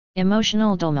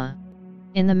Emotional Doma.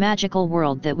 In the magical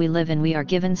world that we live in, we are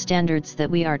given standards that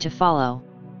we are to follow.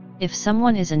 If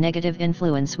someone is a negative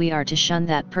influence, we are to shun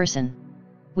that person.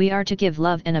 We are to give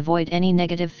love and avoid any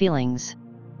negative feelings.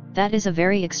 That is a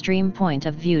very extreme point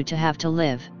of view to have to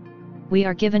live. We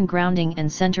are given grounding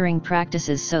and centering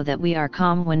practices so that we are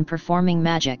calm when performing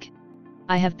magic.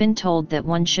 I have been told that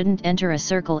one shouldn't enter a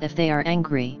circle if they are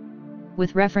angry.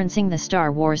 With referencing the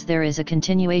Star Wars, there is a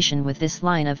continuation with this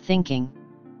line of thinking.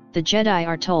 The Jedi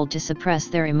are told to suppress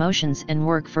their emotions and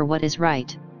work for what is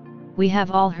right. We have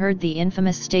all heard the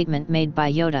infamous statement made by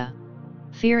Yoda.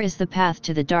 Fear is the path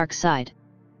to the dark side.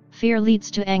 Fear leads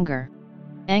to anger.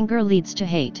 Anger leads to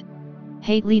hate.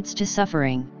 Hate leads to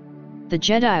suffering. The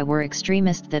Jedi were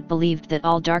extremists that believed that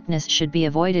all darkness should be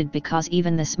avoided because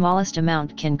even the smallest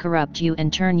amount can corrupt you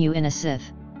and turn you in a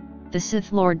Sith. The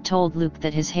Sith Lord told Luke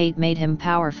that his hate made him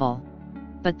powerful.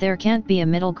 But there can't be a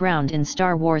middle ground in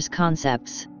Star Wars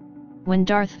concepts. When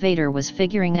Darth Vader was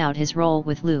figuring out his role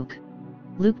with Luke,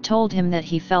 Luke told him that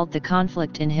he felt the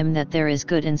conflict in him, that there is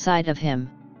good inside of him.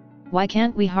 Why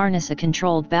can't we harness a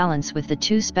controlled balance with the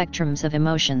two spectrums of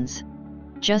emotions?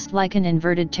 Just like an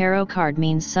inverted tarot card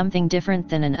means something different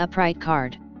than an upright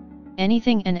card.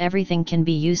 Anything and everything can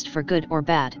be used for good or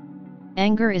bad.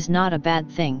 Anger is not a bad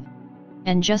thing.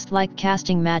 And just like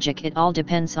casting magic, it all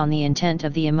depends on the intent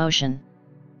of the emotion.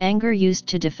 Anger used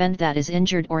to defend that is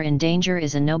injured or in danger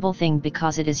is a noble thing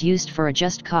because it is used for a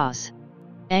just cause.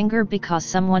 Anger because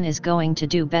someone is going to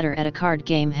do better at a card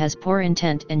game has poor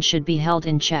intent and should be held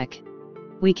in check.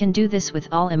 We can do this with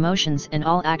all emotions and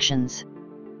all actions.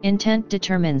 Intent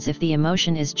determines if the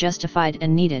emotion is justified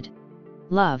and needed.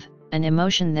 Love, an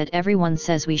emotion that everyone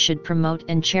says we should promote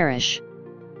and cherish.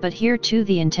 But here too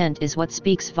the intent is what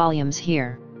speaks volumes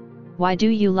here. Why do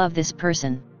you love this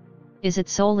person? Is it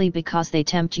solely because they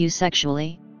tempt you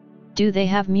sexually? Do they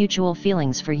have mutual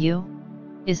feelings for you?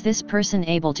 Is this person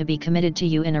able to be committed to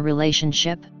you in a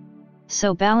relationship?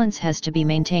 So balance has to be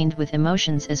maintained with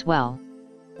emotions as well.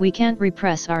 We can't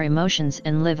repress our emotions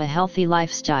and live a healthy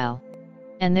lifestyle.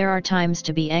 And there are times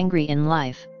to be angry in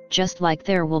life, just like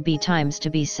there will be times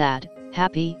to be sad,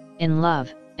 happy, in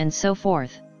love, and so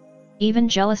forth. Even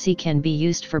jealousy can be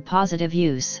used for positive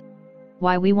use.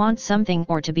 Why we want something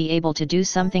or to be able to do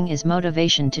something is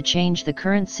motivation to change the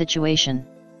current situation.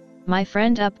 My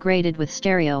friend upgraded with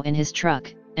stereo in his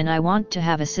truck, and I want to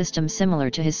have a system similar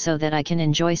to his so that I can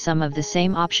enjoy some of the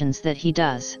same options that he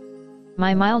does.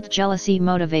 My mild jealousy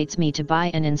motivates me to buy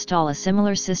and install a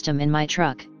similar system in my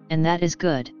truck, and that is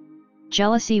good.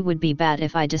 Jealousy would be bad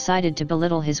if I decided to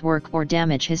belittle his work or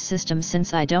damage his system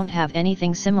since I don't have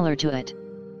anything similar to it.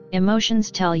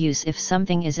 Emotions tell you if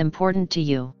something is important to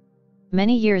you.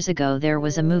 Many years ago there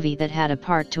was a movie that had a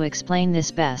part to explain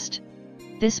this best.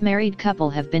 This married couple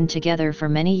have been together for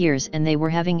many years and they were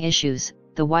having issues.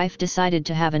 The wife decided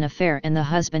to have an affair and the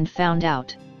husband found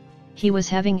out. He was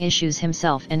having issues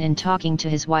himself, and in talking to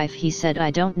his wife he said,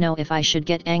 I don't know if I should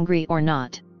get angry or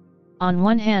not. On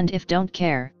one hand, if don't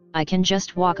care, I can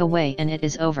just walk away and it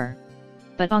is over.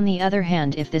 But on the other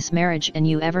hand, if this marriage and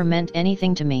you ever meant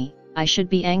anything to me, I should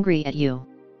be angry at you.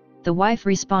 The wife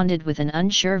responded with an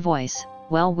unsure voice,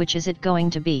 well, which is it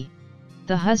going to be?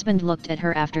 The husband looked at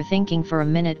her after thinking for a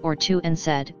minute or two and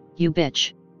said, you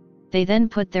bitch. They then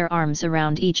put their arms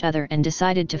around each other and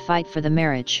decided to fight for the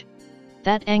marriage.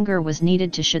 That anger was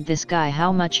needed to show this guy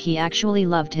how much he actually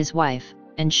loved his wife,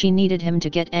 and she needed him to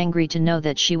get angry to know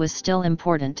that she was still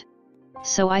important.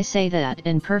 So I say that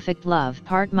imperfect love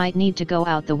part might need to go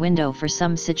out the window for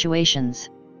some situations.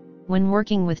 When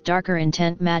working with darker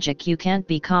intent magic, you can't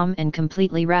be calm and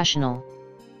completely rational.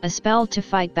 A spell to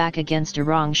fight back against a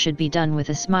wrong should be done with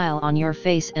a smile on your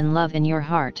face and love in your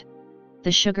heart.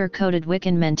 The sugar-coated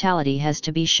Wiccan mentality has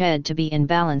to be shed to be in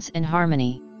balance and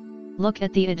harmony. Look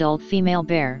at the adult female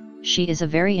bear. She is a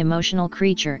very emotional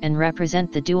creature and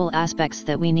represent the dual aspects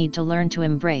that we need to learn to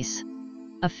embrace.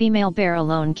 A female bear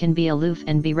alone can be aloof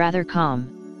and be rather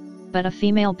calm. But a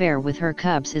female bear with her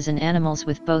cubs is an animal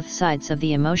with both sides of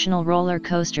the emotional roller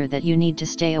coaster that you need to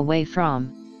stay away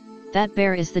from. That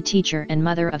bear is the teacher and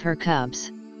mother of her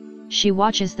cubs. She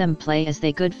watches them play as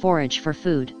they good forage for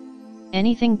food.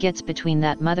 Anything gets between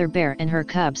that mother bear and her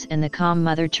cubs and the calm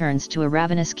mother turns to a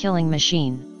ravenous killing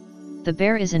machine. The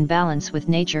bear is in balance with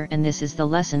nature, and this is the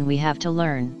lesson we have to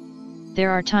learn.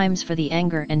 There are times for the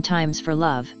anger and times for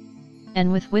love.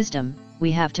 And with wisdom,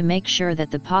 we have to make sure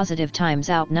that the positive times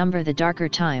outnumber the darker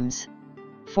times.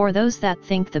 For those that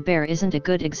think the bear isn't a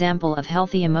good example of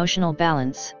healthy emotional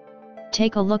balance,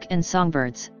 take a look at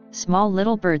songbirds, small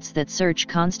little birds that search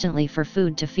constantly for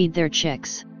food to feed their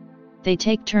chicks. They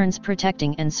take turns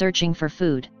protecting and searching for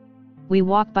food. We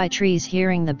walk by trees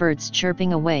hearing the birds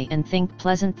chirping away and think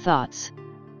pleasant thoughts.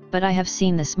 But I have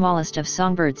seen the smallest of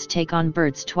songbirds take on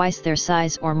birds twice their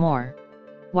size or more.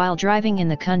 While driving in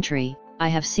the country, I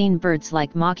have seen birds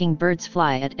like mockingbirds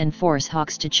fly at and force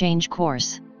hawks to change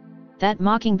course. That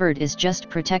mockingbird is just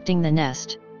protecting the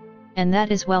nest. And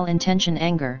that is well-intentioned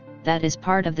anger, that is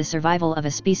part of the survival of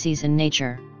a species in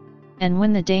nature. And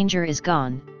when the danger is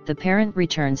gone, the parent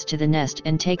returns to the nest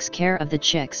and takes care of the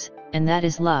chicks, and that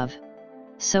is love.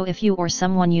 So if you or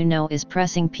someone you know is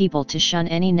pressing people to shun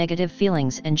any negative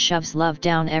feelings and shoves love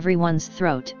down everyone's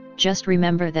throat, just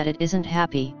remember that it isn't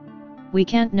happy. We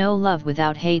can't know love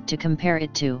without hate to compare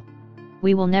it to.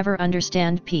 We will never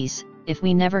understand peace, if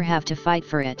we never have to fight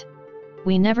for it.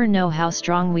 We never know how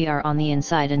strong we are on the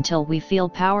inside until we feel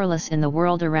powerless in the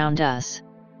world around us.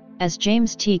 As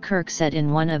James T. Kirk said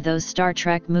in one of those Star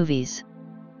Trek movies,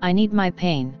 "I need my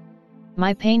pain.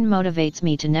 My pain motivates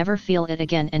me to never feel it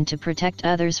again and to protect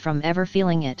others from ever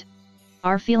feeling it."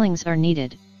 Our feelings are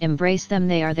needed, embrace them,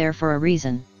 they are there for a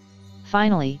reason.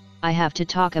 Finally, I have to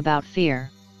talk about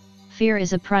fear. Fear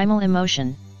is a primal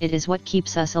emotion, it is what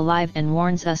keeps us alive and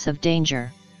warns us of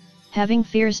danger. Having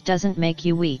fears doesn't make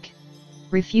you weak.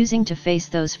 Refusing to face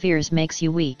those fears makes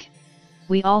you weak.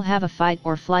 We all have a fight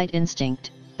or flight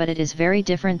instinct, but it is very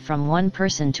different from one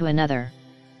person to another.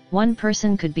 One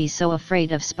person could be so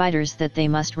afraid of spiders that they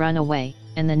must run away,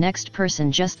 and the next person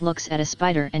just looks at a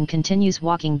spider and continues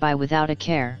walking by without a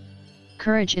care.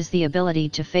 Courage is the ability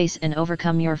to face and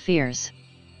overcome your fears.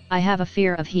 I have a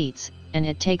fear of heights, and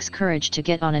it takes courage to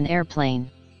get on an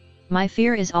airplane. My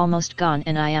fear is almost gone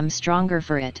and I am stronger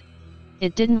for it.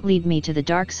 It didn't lead me to the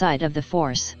dark side of the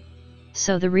force.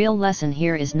 So the real lesson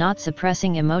here is not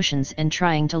suppressing emotions and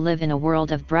trying to live in a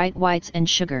world of bright whites and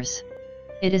sugars.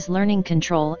 It is learning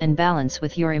control and balance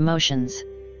with your emotions.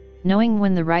 Knowing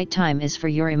when the right time is for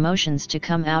your emotions to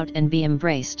come out and be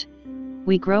embraced.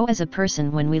 We grow as a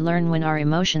person when we learn when our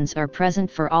emotions are present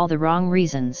for all the wrong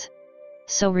reasons.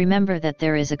 So remember that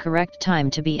there is a correct time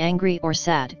to be angry or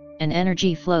sad, and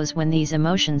energy flows when these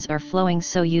emotions are flowing,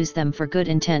 so use them for good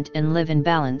intent and live in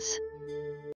balance.